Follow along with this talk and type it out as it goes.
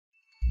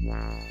Hello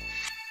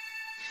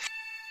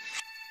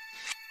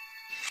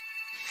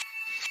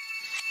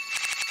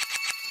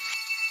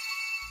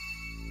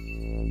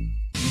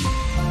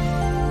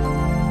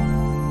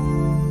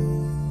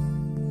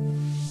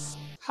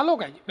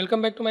guys,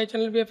 welcome back to my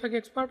channel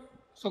Vfxexpert.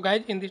 So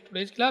guys, in this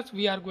today's class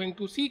we are going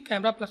to see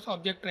camera plus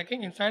object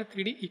tracking inside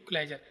 3D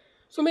Equalizer.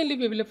 So mainly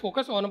we will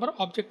focus on our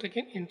object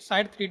tracking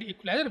inside 3D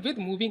Equalizer with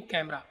moving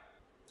camera.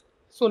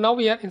 So now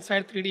we are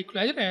inside 3D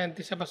Equalizer and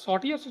this is our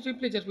sort here. So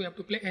simply just we have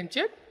to play and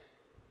check.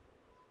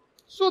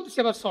 So this is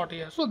our sort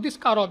here. So this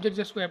car object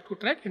just we have to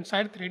track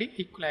inside 3D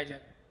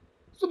Equalizer.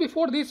 So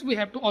before this we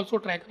have to also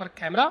track our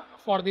camera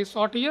for this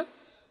sort here.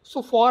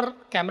 So for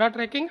camera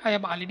tracking I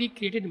have already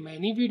created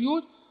many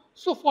videos.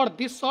 So for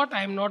this sort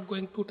I am not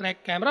going to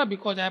track camera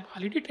because I have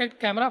already tracked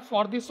camera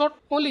for this sort.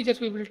 Only just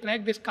we will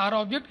track this car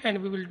object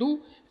and we will do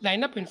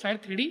lineup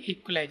inside 3D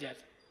Equalizer.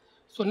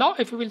 So now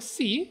if you will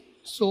see,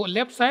 so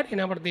left side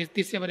in our this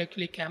is our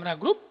actually camera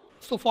group.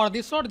 So for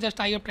this sort just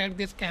I have tracked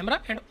this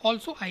camera and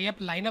also I have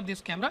lined up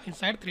this camera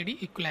inside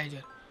 3D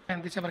Equalizer.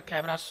 And this is our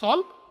camera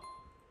solve.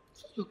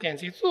 So you can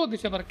see, so this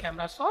is our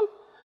camera solve.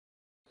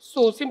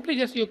 So simply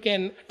just you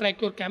can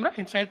track your camera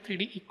inside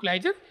 3D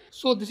Equalizer.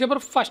 So this is our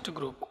first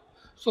group.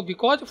 So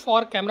because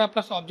for camera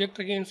plus object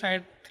tracking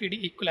inside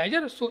 3D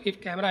Equalizer, so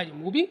if camera is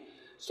moving,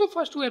 so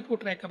first we have to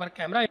track our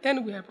camera,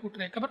 then we have to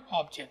track our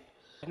object.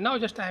 Now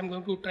just I am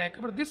going to track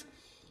our this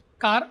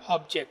car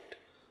object.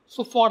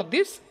 So for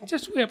this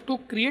just we have to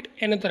create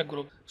another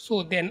group.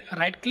 So then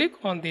right click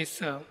on this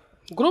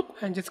group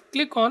and just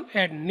click on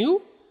add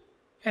new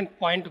and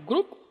point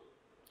group.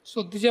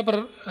 So this is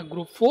our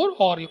group 4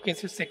 or you can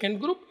say second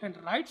group, and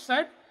right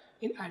side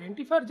in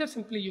identifier just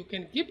simply you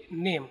can give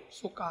name.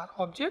 So car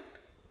object.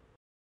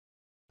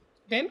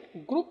 Then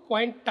group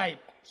point type.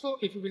 So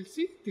if you will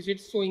see, this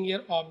is showing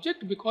here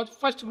object because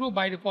first group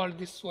by default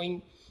is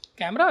showing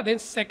camera. Then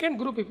second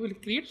group if you will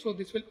create, so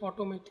this will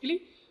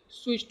automatically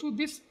switch to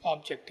this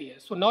object here.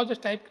 So now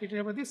just type created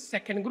over this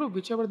second group,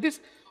 whichever this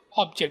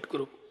object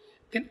group.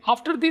 Then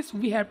after this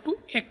we have to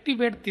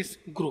activate this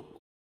group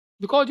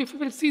because if you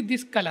will see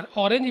this color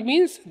orange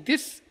means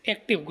this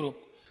active group.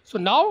 So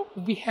now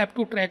we have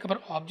to track our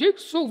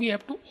object. So we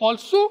have to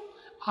also,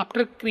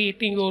 after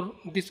creating your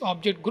this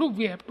object group,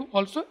 we have to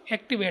also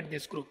activate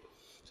this group.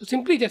 So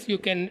simply just you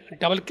can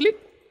double click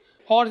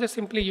or just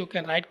simply you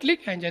can right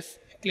click and just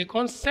click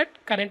on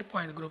set current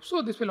point group.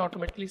 So this will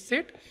automatically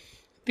set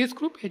this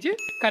group as a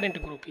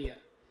current group here.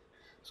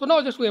 So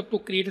now just we have to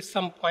create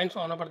some points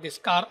on our this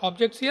car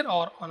objects here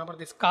or on our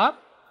this car.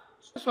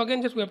 So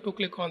again just we have to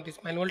click on this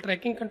manual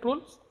tracking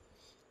controls.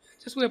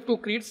 Just we have to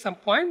create some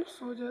points.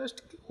 So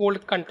just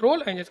hold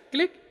control and just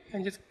click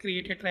and just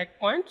create a track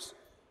points.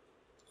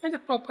 And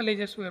just properly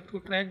just we have to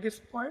track this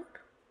point.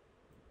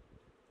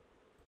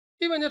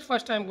 Even just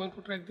first I am going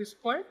to track this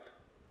point.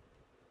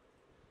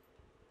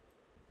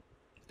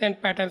 Then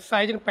pattern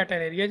size and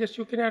pattern area just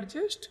you can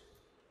adjust.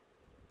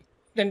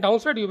 Then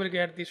downside you will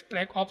get this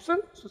track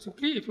option. So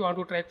simply if you want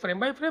to track frame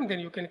by frame, then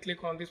you can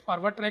click on this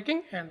forward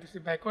tracking and this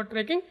is backward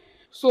tracking.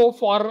 So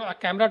for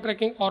camera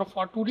tracking or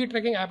for 2D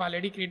tracking I have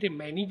already created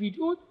many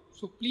videos.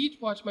 So please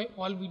watch my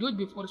all videos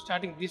before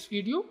starting this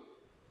video.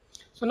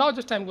 So now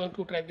just I am going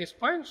to track this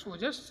point. So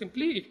just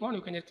simply if you want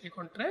you can just click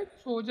on track.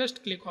 So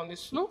just click on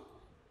this slow.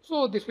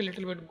 So this will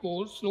little bit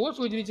go slower.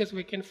 So just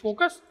we can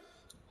focus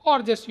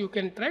or just you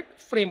can track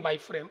frame by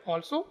frame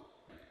also.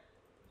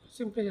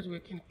 Simply just we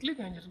can click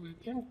and just we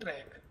can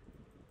track.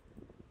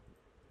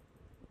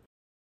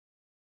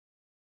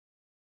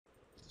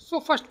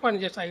 So first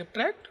point just I have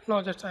tracked.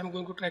 Now just I am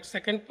going to track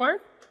second point.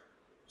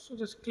 So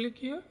just click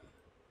here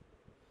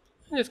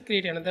and just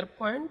create another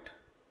point.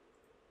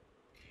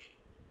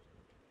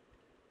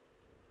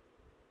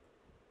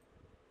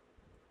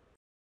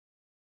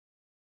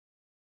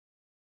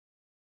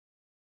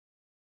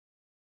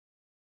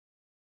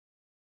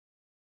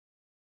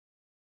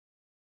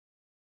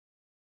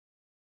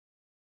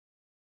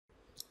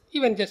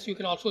 Even just you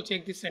can also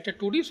check this center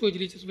 2D, so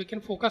easily just we can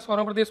focus on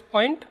over this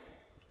point.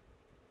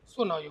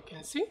 So now you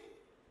can see.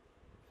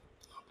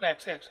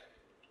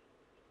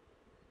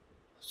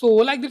 So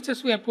like this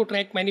just we have to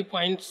track many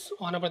points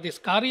on over this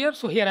car here.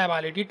 So here I have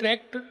already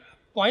tracked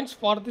points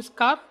for this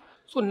car.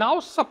 So now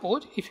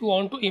suppose if you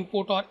want to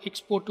import or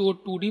export your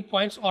 2D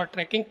points or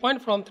tracking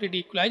point from 3D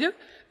Equalizer,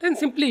 then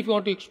simply if you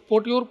want to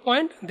export your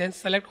point, then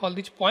select all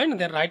these points,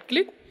 then right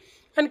click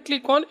and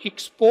click on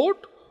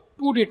export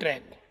 2D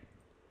track.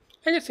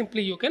 And just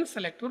simply you can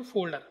select your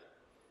folder.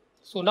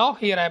 So now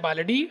here I have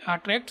already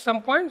tracked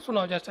some points. So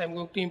now just I am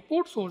going to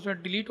import. So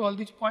just delete all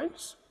these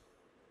points.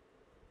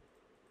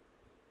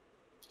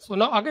 So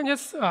now again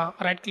just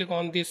right click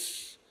on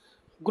this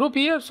group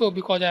here. So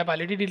because I have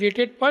already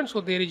deleted points,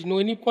 so there is no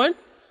any point.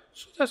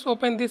 So just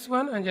open this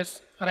one and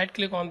just right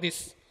click on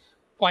this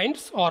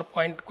points or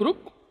point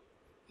group.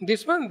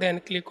 This one,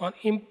 then click on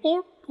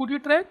import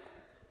 2D track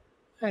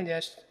and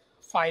just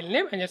file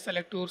name and just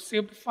select your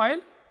saved file.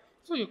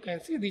 So you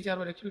can see these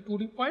are actually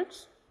 2D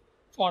points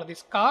for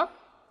this car.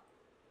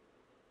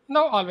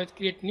 Now always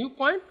create new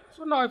point.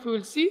 So now if you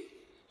will see,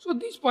 So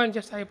these points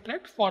just I have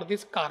tracked for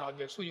this car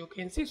object. So you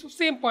can see, so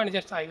same point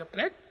just I have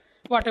tracked,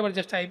 whatever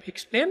just I have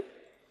explained.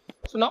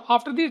 So now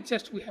after this,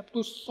 just we have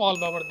to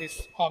solve our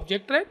this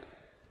object track.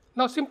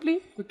 Now simply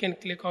we can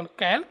click on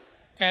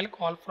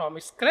calc all from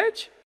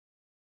scratch.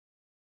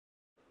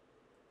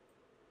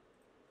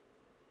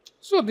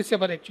 So this is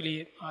our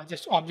actually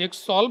just object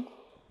solve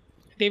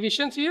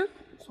divisions here.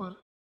 So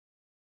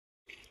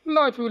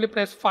now if you will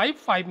press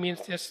 5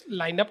 means just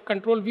line up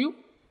control view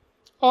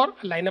or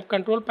line up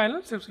control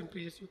panel. So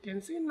simply as you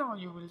can see, now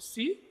you will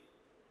see.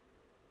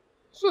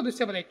 So this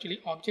is our actually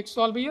object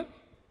solve here.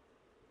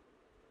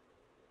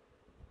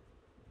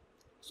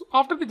 So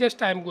after the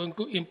just I am going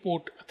to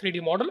import a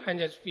 3D model and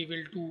just we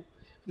will do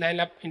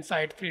line up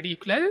inside 3D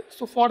equalizer.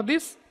 So for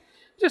this,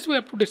 just we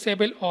have to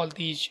disable all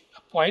these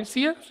points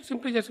here. So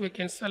simply just we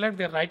can select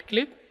the right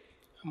click,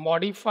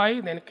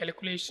 modify, then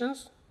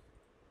calculations.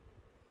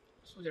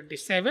 So just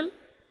disable.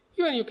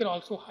 Even you can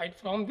also hide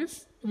from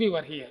this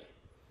viewer here.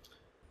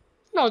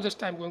 Now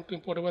just I am going to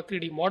import our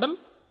 3D model.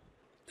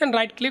 Then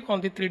right click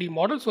on the 3D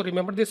model. So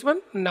remember this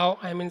one. Now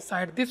I am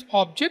inside this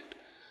object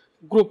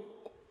group.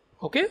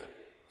 Okay.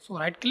 So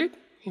right click,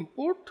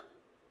 import,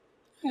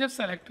 and just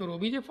select your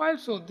OBJ file.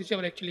 So this is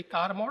our actually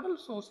car model.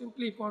 So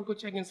simply if you want to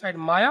check inside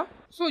Maya,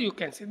 so you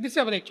can see this is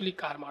our actually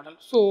car model.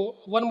 So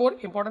one more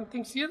important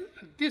thing here,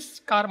 this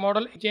car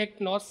model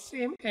exact not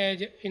same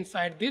as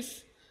inside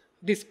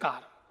this car.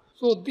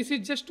 So this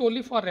is just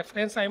only for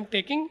reference I am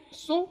taking.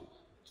 So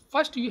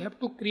first you have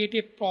to create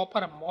a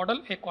proper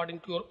model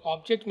according to your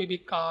object, maybe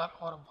car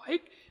or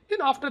bike. Then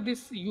after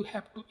this you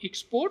have to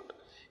export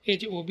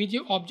as OBJ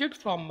object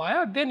from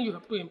Maya, then you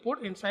have to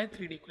import inside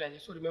 3D equalizer.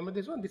 So remember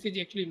this one, this is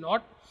actually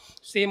not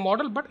same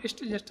model, but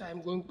still just I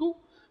am going to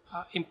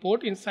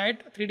import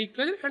inside 3D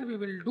equalizer and we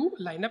will do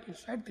lineup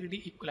inside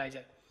 3D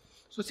equalizer.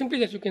 So simply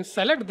just you can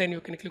select, then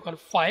you can click on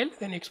file,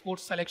 then export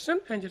selection,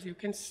 and just you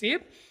can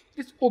save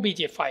this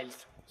OBJ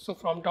files. So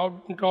from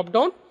drop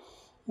down,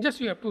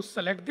 just you have to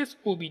select this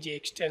OBJ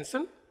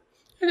extension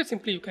and just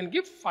simply you can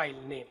give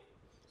file name.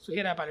 So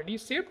here I have already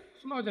saved.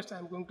 So now just I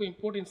am going to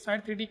import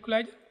inside 3D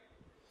equalizer.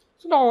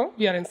 So now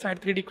we are inside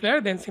 3D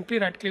equalizer, then simply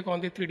right click on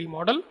the 3D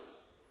model,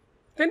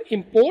 then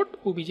import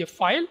OBJ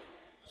file.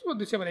 So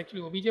this is our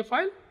actually OBJ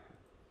file.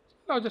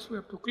 Now just we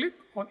have to click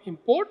on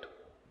import.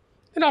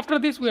 Then after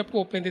this we have to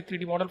open the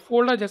 3D model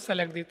folder, just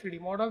select the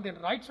 3D model, then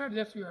right side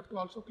just you have to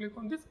also click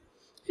on this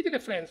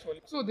reference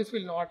only. So this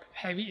will not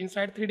heavy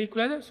inside 3D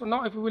equalizer. So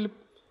now if you will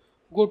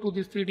go to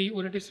this 3D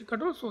orientation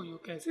control, so you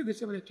can see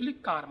this is actually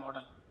car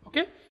model.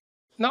 Okay.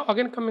 Now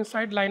again come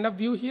inside lineup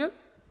view here.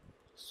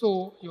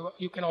 So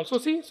you can also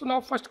see. So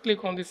now first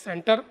click on the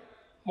center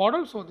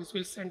model. So this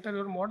will center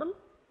your model.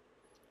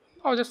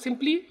 Now just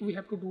simply we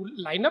have to do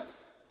lineup.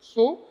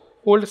 So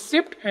hold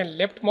shift and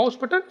left mouse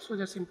button. So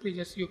just simply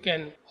just you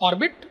can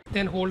orbit,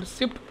 then hold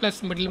shift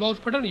plus middle mouse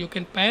button. You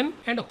can pan,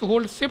 and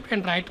hold shift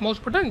and right mouse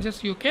button.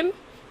 Just you can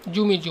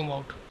zoom in, zoom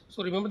out.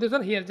 So remember this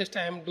one here. Just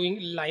I am doing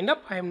lineup.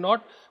 I am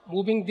not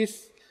moving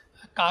this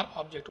car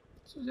object.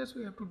 So just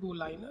we have to do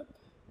lineup.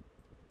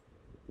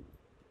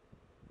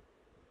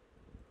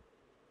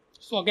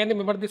 So again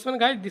remember this one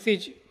guys, this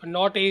is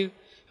not a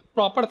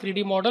proper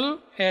 3D model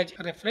as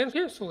reference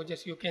here. So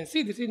just you can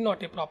see this is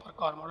not a proper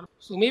car model.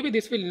 So maybe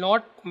this will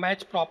not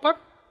match proper,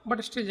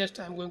 but still just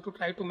I am going to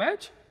try to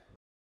match.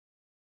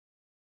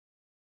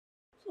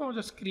 So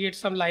just create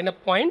some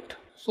lineup point.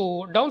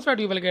 So downside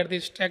you will get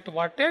this stacked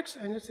vertex,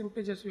 and just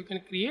simply just you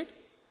can create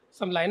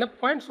some lineup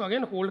points. So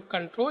again hold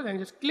control and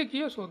just click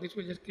here. So this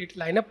will just create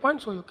lineup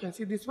point. So you can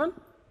see this one.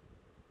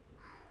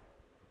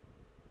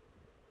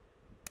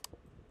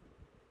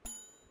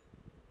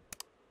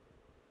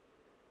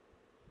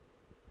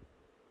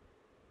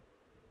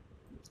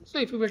 So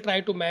if you will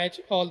try to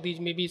match all these,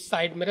 maybe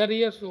side mirror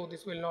here, so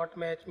this will not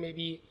match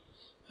maybe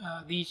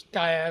these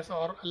tires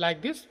or like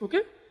this,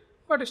 okay,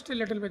 but still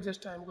little bit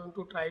just I am going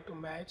to try to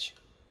match.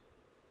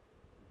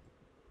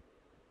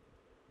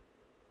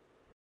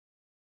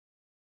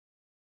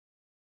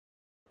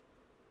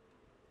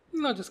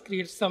 Now just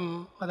create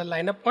some other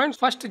lineup points.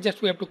 First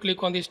just we have to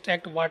click on the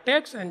stacked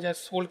vertex and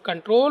just hold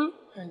control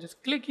and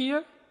just click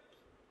here.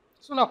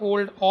 So now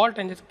hold alt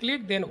and just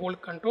click, then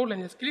hold control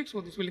and just click. So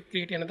this will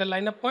create another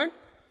lineup point.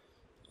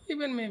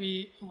 Even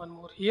maybe one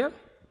more here.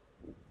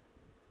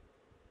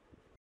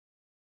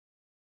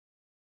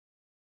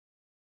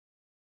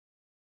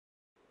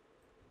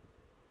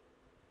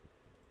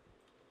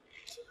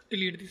 So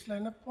delete this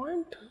lineup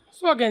point.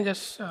 So again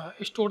just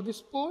store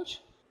this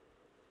pose.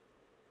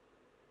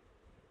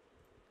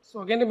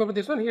 So again remember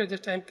this one here,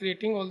 just I am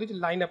creating all these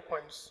lineup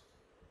points.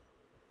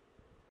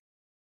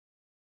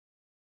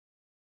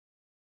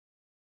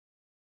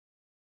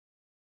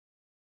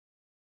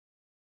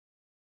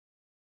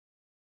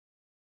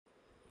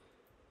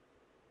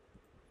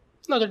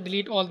 Now just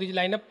delete all these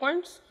lineup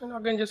points and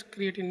again just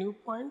create a new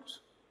point.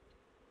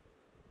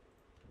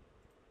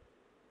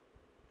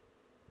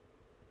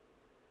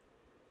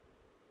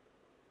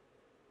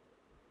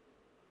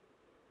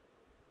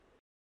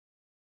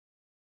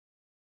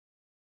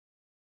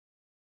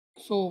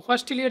 So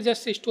first here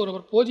just store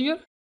our pose here.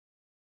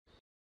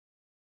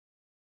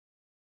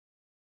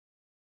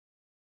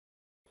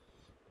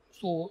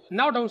 So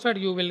now downside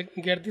you will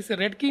get this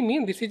red key,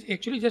 mean this is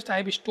actually just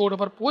I have stored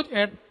our pose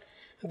at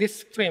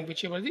this frame,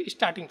 whichever the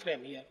starting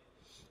frame here.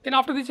 Then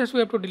after this just we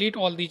have to delete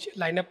all these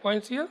lineup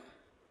points here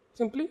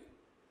simply.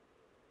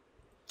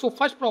 So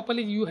first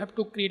properly you have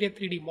to create a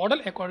 3D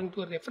model according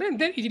to a reference,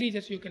 then easily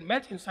just you can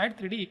match inside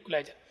 3D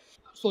equalizer.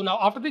 So now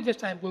after this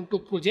just I am going to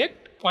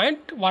project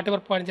point, whatever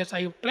point just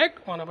I have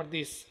tracked on our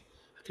this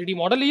 3D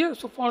model here.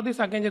 So for this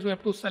again just we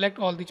have to select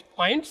all these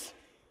points,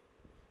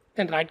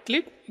 then right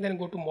click, then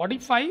go to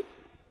modify,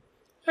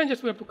 and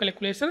just we have to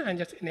calculation and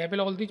just enable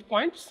all these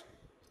points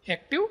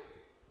active,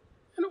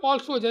 and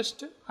also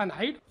just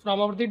unhide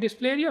from our the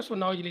display area. So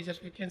now easily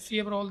just we can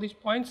see over all these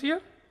points here.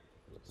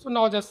 So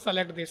now just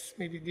select this,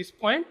 maybe this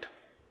point,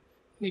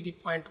 maybe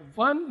point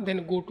 1,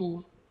 then go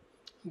to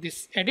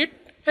this edit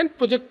and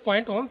project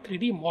point on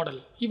 3D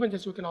model. Even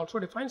just you can also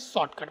define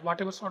shortcut,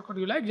 whatever shortcut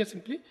you like, just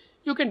simply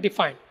you can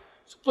define.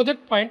 So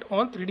project point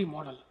on 3D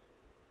model.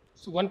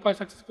 So one point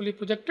successfully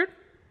projected.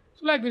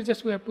 So like this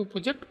just we have to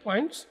project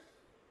points.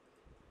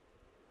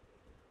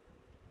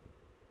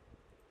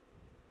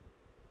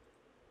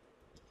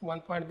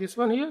 One point this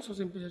one here, so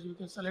simply just you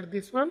can select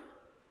this one.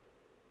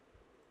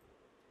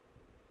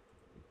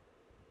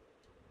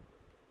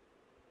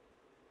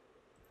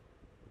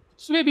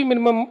 So maybe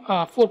minimum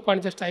 4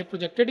 points just I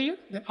projected here.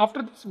 Then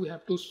after this we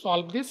have to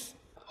solve this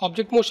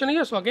object motion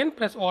here. So again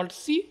press Alt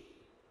C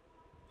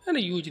and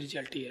a huge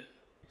result here.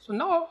 So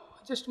now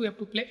just we have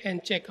to play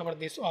and check our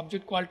this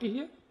object quality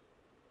here.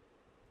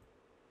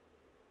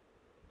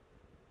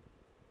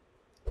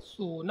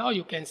 So now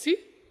you can see,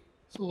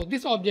 so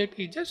this object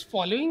is just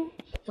following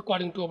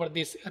according to our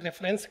this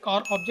reference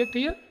car object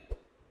here.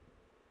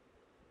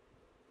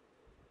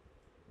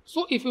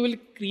 So if you will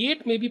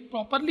create maybe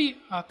properly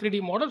a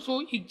 3D model,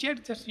 so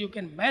exact just you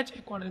can match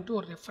according to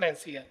a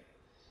reference here.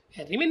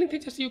 And remaining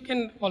things just you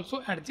can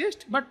also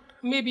adjust, but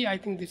maybe I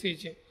think this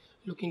is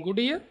looking good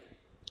here.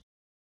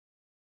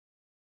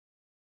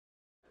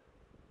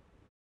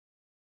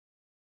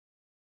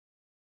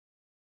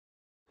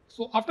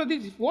 So after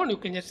this, if you want, you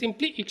can just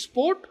simply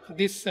export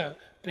this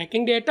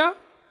tracking data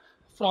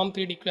from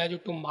 3D Equalizer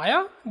to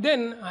Maya.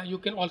 Then you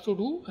can also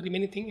do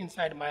remaining thing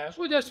inside Maya.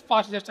 So just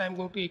I am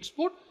going to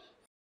export.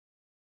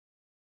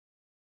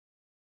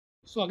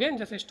 So again,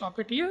 just stop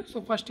it here.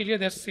 So first here,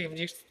 just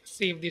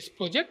save this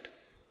project.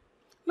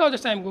 Now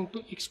just I am going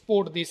to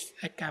export this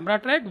camera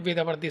track with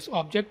our this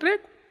object track.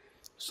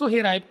 So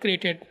here I have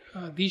created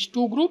these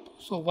two groups.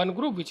 So one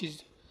group which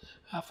is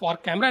for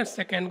camera, and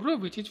second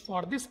group which is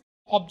for this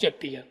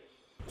object here.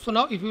 So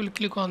now if you will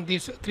click on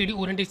this 3D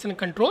orientation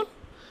control,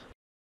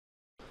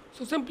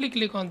 so simply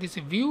click on this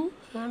view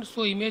and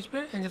show image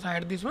pane and just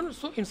hide this one.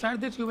 So inside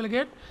this you will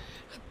get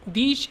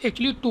these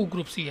actually two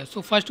groups here.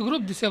 So first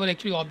group, this is our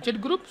actually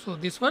object group, so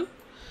this one.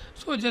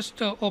 So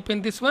just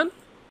open this one,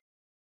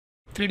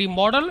 3D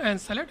model, and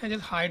select and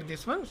just hide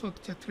this one. So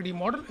just 3D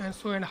model and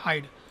show and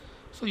hide.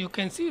 So you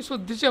can see, so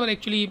this is our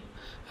actually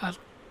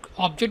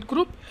object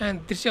group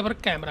and this is our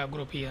camera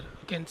group here.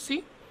 You can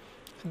see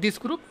this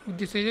group,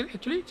 this is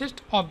actually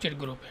just object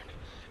group,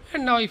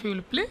 and now if you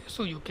will play,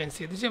 so you can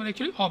see this is our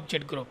actually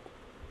object group.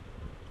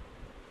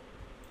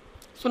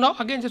 So now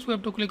again just we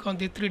have to click on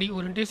the 3D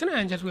orientation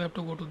and just we have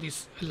to go to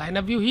this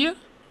lineup view here.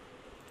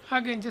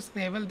 Again just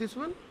enable this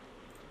one.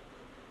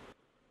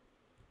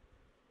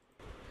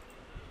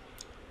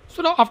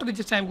 So now after this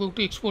just I am going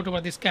to export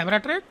over this camera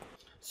track.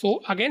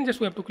 So again just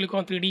we have to click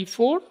on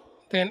 3D4,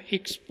 then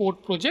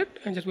export project,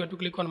 and just we have to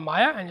click on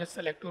Maya and just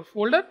select your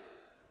folder.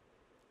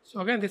 So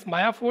again this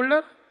Maya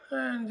folder,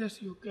 and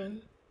just you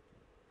can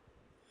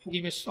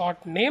give a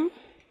short name,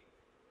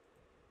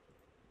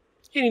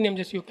 any name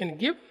just you can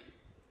give.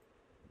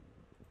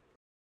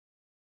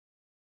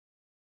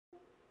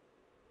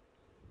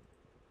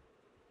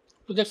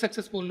 Project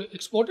successfully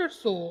exported.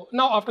 So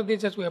now after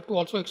this just we have to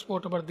also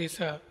export over this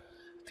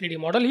 3D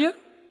model here.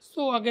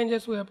 So again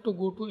just we have to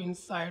go to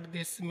inside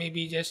this,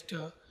 maybe just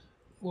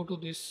go to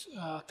this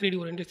 3D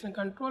orientation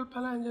control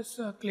panel and just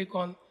click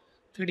on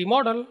 3D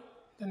model,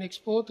 then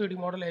export 3D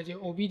model as a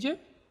OBJ.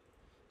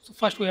 So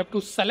first we have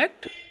to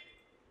select,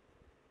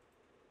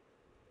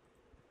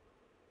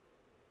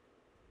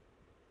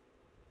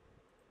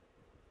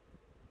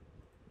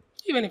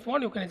 even if you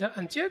want you can just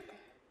uncheck.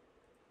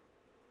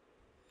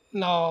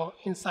 Now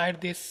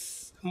inside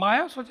this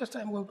Maya, so just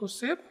I am going to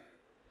save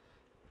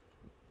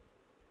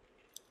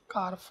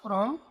car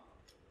from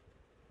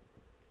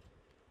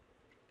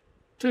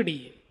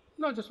 3D.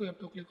 Now just we have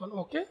to click on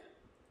OK.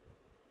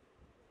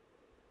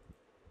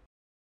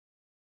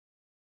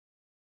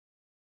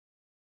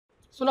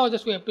 So now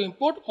just we have to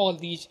import all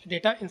these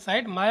data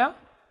inside Maya.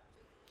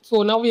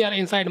 So now we are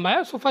inside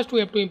Maya. So first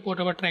we have to import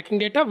our tracking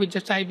data, which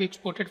just I have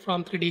exported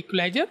from 3D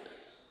Equalizer.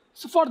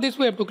 So for this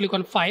we have to click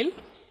on File,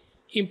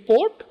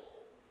 Import,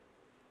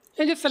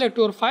 and just select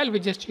your file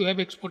which just you have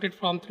exported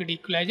from 3D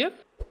Equalizer.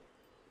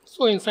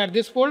 So inside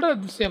this folder,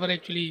 this is our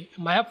actually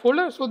Maya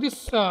folder. So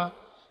this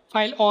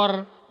file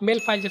or mail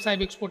file just I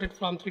have exported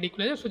from 3D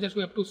Equalizer. So just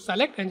we have to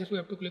select and just we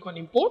have to click on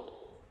Import.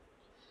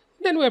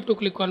 Then we have to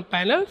click on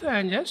Panels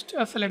and just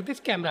select this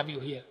camera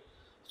view here.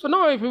 So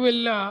now if you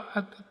will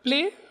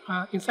play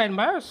inside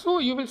Maya, so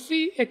you will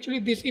see actually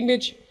this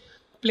image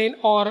plane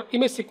or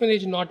image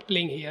sequence is not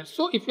playing here.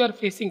 So if you are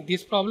facing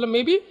this problem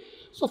maybe,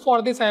 so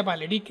for this I have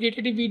already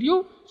created a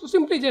video. So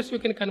simply just you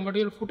can convert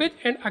your footage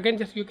and again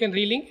just you can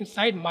relink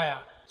inside Maya.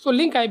 So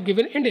link I have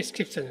given in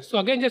description. So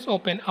again just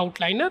open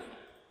Outliner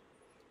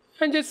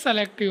and just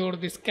select your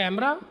this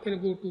camera, then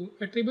go to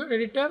attribute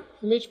editor,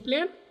 image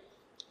plane,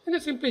 and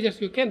just simply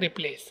just you can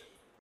replace.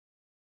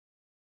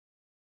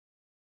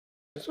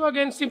 So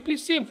again simply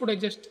same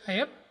footage just I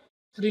have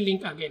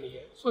relink again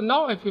here. So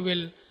now if you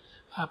will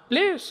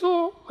play,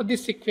 so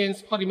this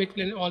sequence or image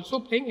plane also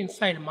playing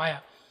inside Maya.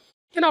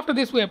 Then after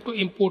this we have to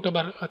import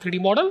our 3D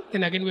model.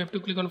 Then again we have to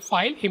click on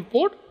file,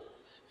 import,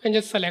 and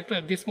just select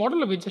this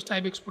model which just I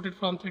have exported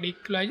from 3D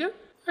Equalizer,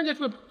 and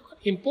just we have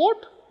to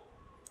import.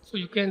 So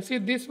you can see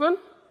this one,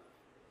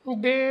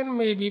 then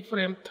maybe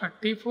frame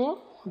 34,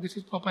 this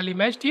is properly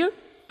matched here.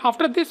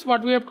 After this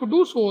what we have to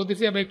do, so this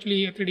is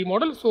actually a 3D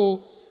model.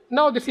 So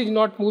now this is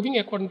not moving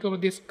according to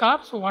this car.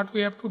 So what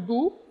we have to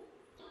do,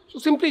 so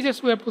simply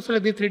just we have to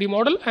select the 3D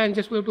model and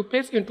just we have to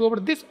paste into our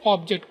this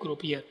object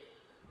group here.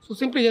 So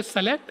simply just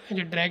select and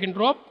just drag and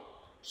drop.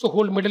 So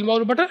hold middle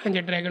mouse button and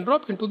just drag and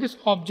drop into this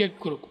object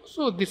group.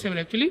 So this is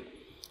actually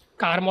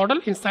car model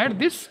inside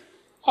this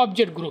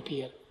object group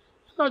here.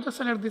 Now just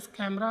select this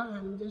camera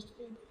and just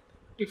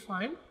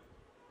define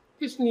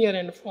this near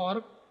and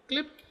far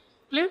clip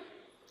plane.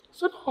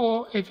 So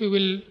now if you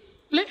will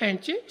play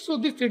and check, so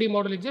this 3D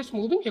model is just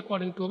moving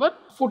according to our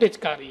footage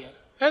car here,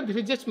 and this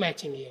is just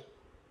matching here.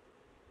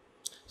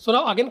 So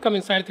now again come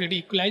inside 3D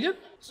Equalizer.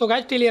 So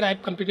guys, till here I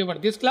have completed over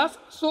this class.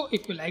 So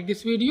if you like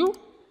this video,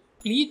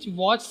 please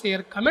watch,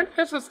 share, comment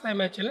and subscribe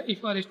my channel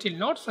if you are still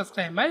not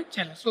subscribed my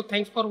channel. So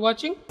thanks for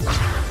watching.